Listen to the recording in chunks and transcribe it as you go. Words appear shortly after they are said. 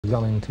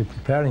gone into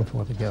preparing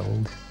for the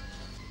Guild.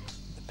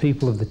 The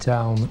people of the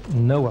town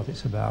know what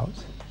it's about.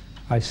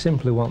 I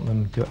simply want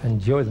them to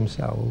enjoy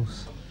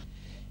themselves.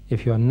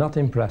 If you are not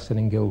interested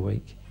in Guild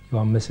Week, you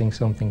are missing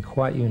something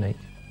quite unique.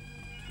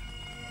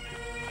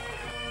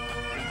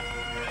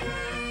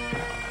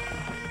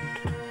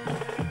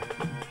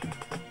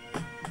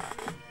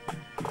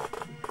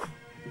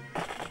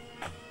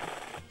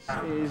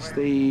 This is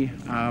the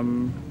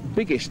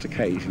biggest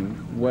occasion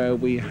where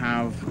we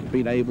have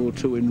been able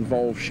to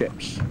involve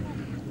ships.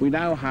 We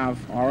now have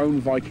our own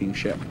Viking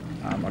ship,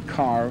 a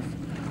Carve,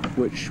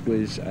 which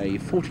was a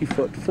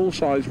 40-foot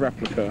full-size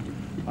replica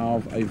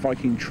of a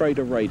Viking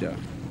trader raider.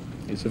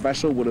 It's a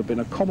vessel would have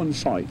been a common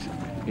sight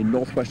in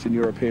northwestern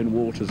European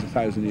waters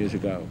 1,000 years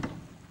ago.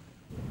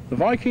 The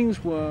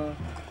Vikings were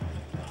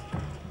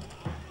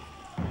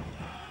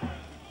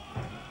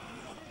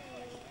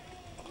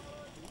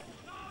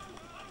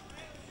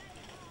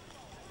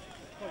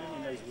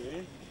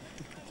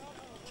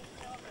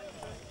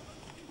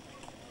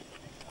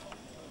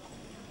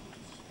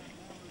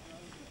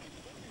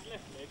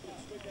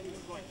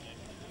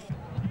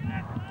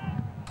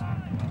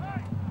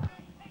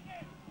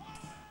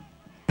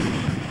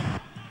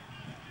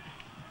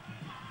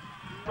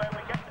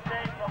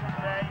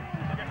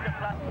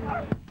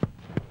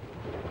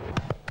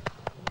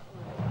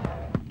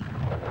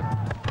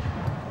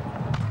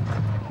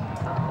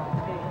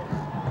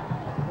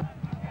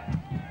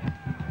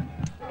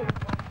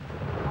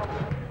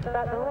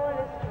the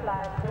royalist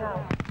flag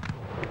now.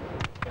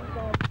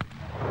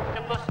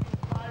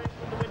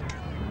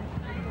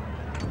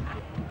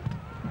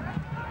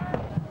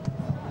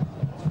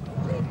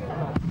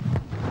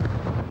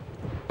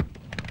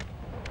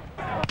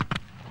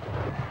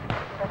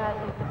 But as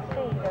you can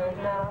see, there is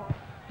now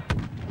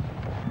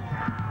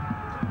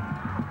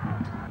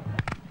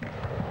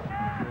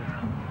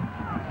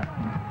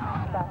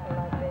battle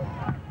like this,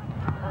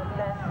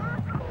 unless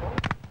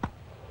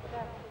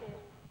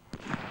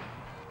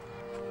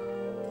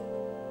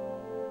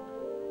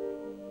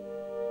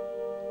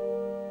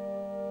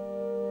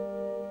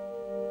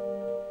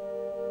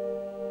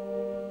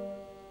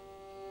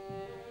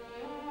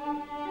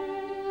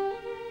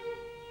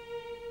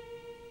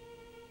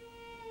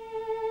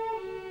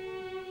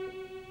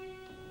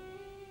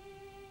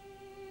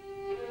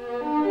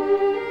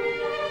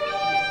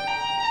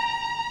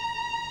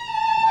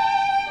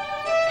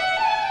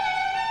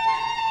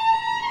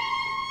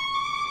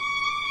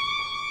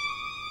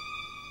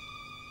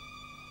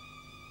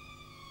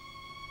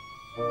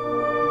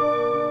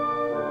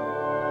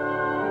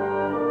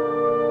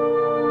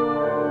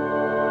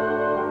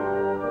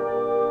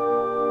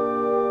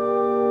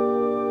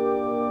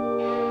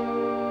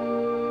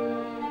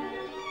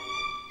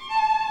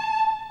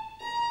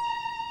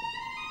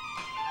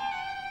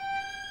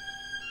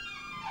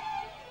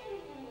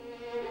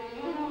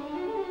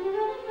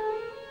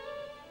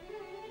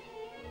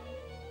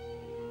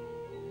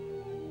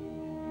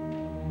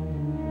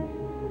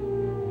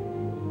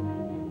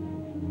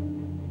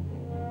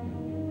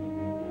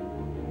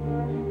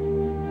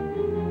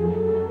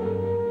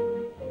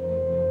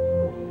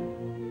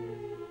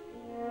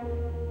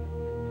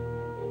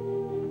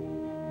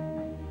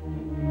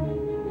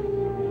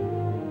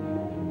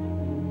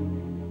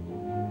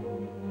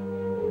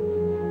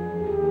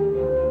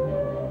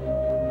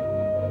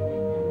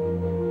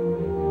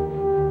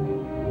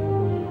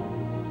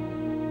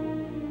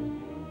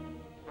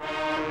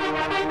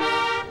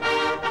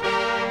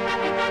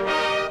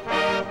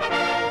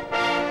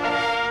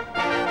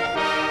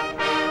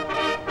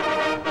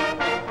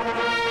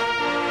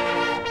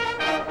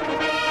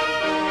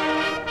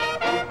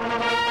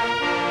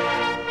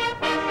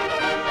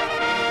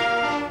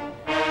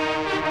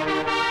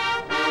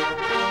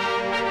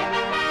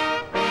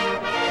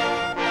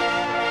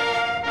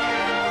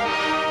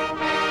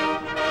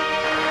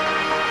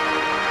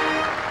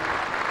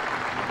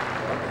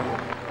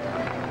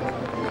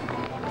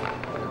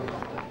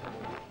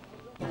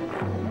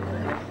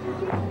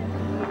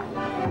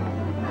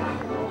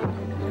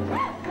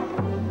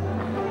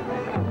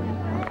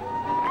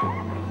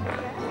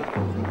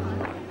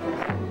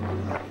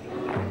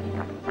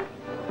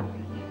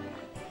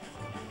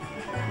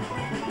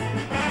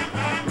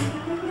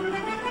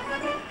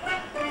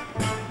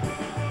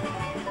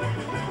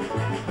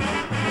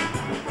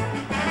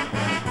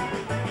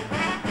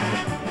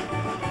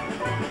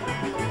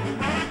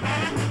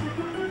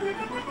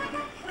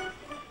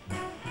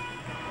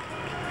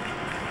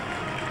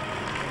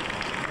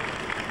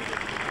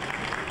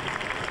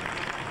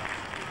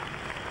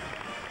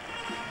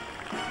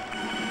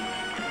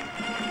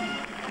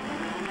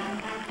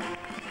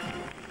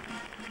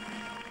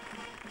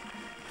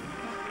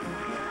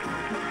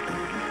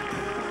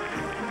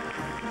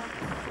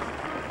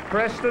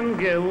Preston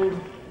Guild,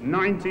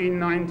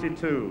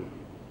 1992.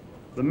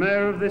 The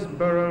Mayor of this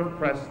borough of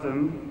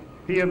Preston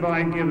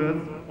hereby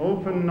giveth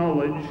open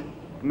knowledge,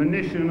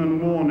 monition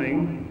and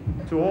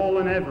warning to all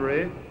and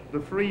every the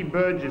free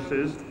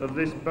burgesses of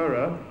this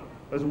borough,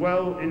 as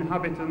well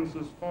inhabitants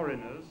as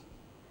foreigners,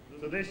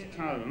 to this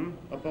town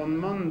upon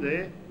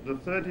Monday, the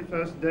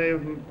 31st day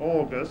of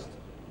August,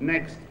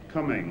 next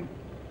coming,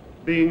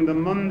 being the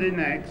Monday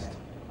next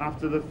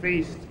after the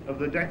feast of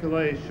the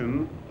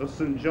decollation of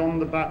St. John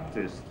the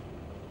Baptist,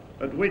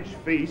 at which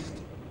feast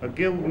a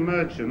guild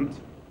merchant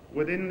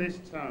within this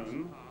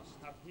town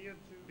have hereto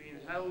been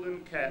held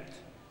and kept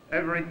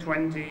every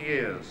 20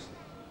 years.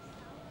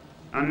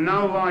 And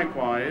now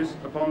likewise,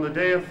 upon the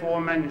day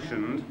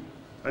aforementioned,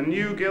 a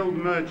new guild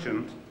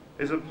merchant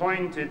is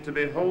appointed to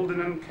be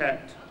holden and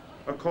kept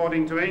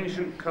according to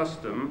ancient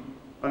custom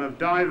and of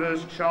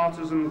divers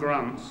charters and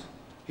grants,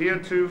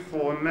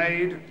 heretofore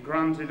made,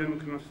 granted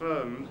and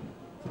confirmed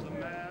to the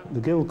mayor.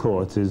 The Guild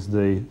Court is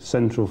the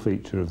central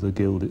feature of the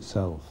Guild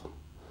itself.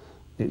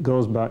 It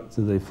goes back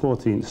to the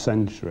 14th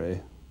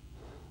century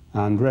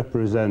and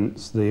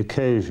represents the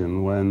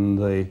occasion when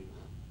the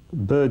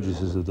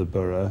burgesses of the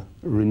borough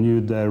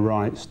renewed their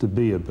rights to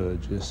be a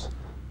burgess,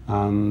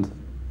 and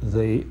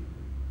the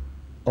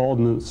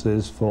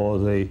ordinances for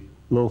the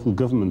local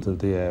government of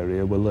the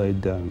area were laid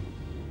down.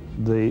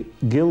 The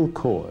Guild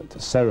Court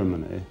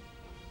ceremony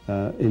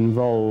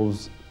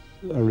involves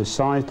a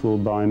recital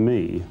by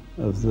me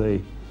of the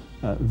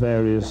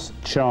various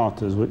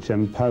charters which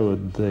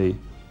empowered the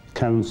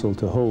council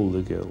to hold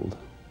the Guild,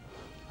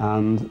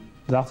 and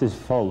that is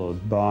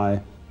followed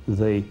by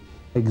the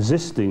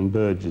existing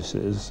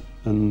burgesses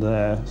and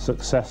their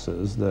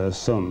successors, their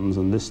sons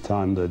and this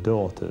time their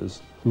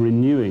daughters,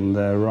 renewing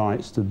their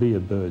rights to be a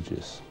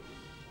burgess.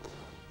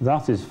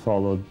 That is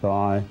followed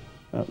by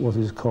what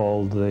is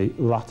called the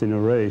Latin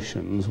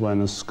orations,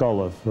 when a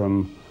scholar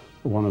from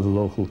one of the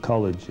local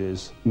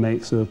colleges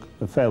makes a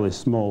fairly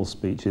small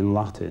speech in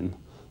Latin,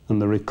 and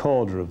the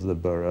recorder of the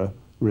borough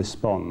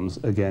responds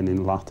again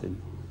in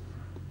Latin.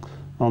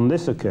 On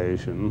this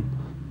occasion,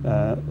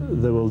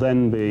 there will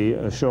then be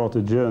a short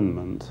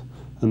adjournment,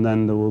 and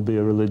then there will be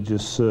a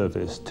religious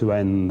service to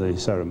end the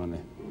ceremony.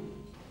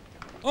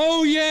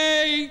 Oh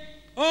yay!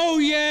 Oh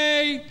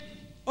yay!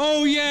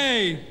 Oh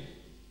yay!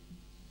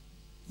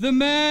 The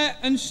mayor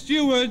and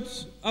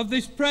stewards of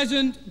this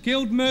present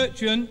guild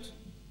merchant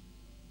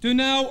do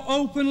now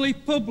openly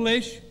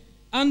publish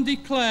and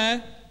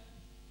declare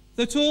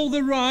that all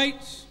the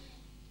rights,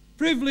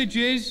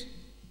 privileges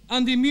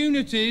and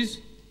immunities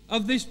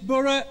of this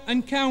borough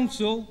and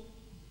council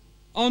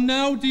are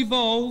now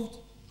devolved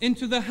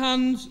into the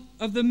hands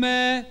of the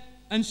mayor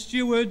and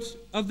stewards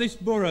of this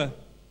borough.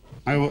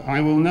 I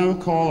will now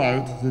call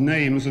out the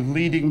names of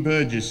leading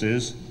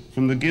burgesses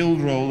from the Guild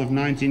Roll of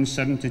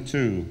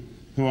 1972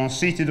 who are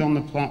seated on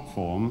the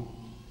platform,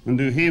 and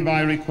do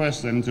hereby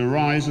request them to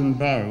rise and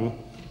bow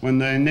when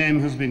their name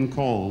has been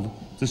called,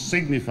 to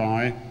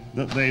signify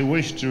that they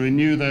wish to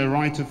renew their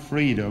right of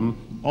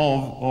freedom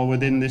of or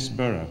within this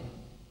borough.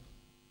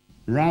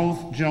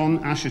 Ralph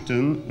John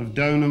Asherton of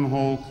Downham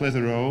Hall,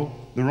 Clitheroe,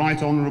 the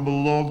Right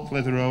Honourable Lord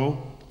Clitheroe,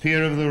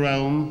 peer of the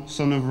realm,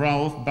 son of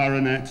Ralph,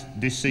 Baronet,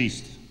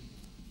 deceased.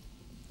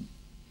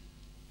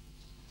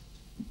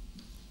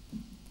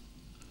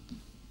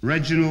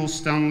 Reginald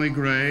Stanley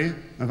Gray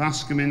of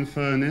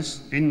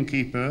Ascombe-in-Furness,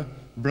 innkeeper,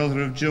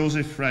 brother of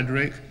Joseph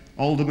Frederick,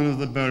 alderman of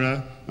the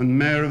borough and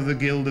mayor of the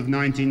Guild of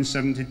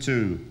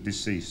 1972,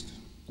 deceased.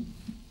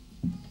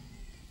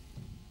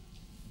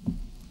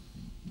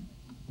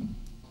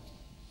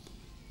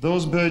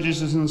 Those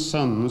burgesses and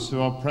sons who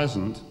are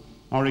present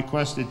are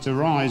requested to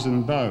rise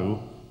and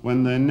bow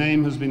when their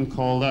name has been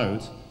called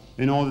out,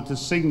 in order to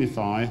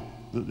signify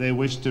that they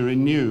wish to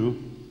renew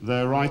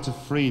their right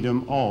of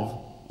freedom of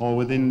or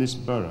within this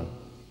borough.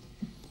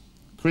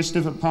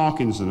 Christopher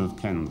Parkinson of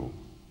Kendal.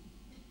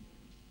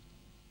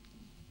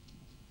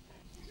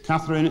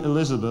 Catherine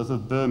Elizabeth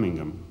of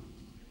Birmingham.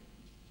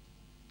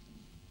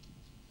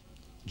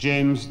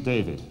 James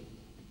David.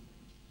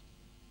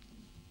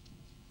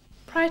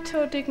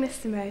 Praetor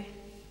dignissimo,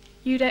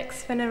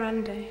 Judex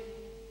venerande,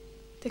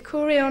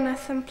 decuriona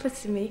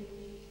simplissimi,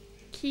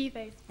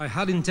 cives. I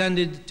had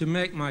intended to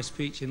make my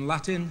speech in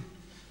Latin,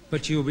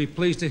 but you will be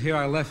pleased to hear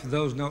I left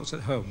those notes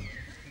at home.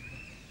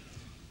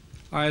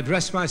 I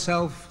address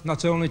myself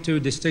not only to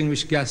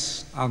distinguished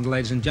guests and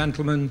ladies and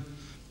gentlemen,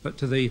 but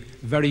to the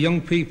very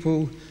young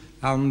people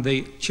and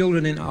the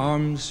children in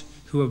arms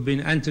who have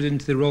been entered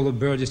into the role of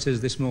burgesses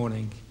this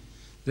morning.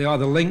 They are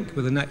the link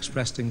with the next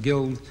Preston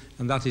Guild,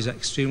 and that is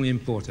extremely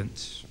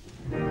important.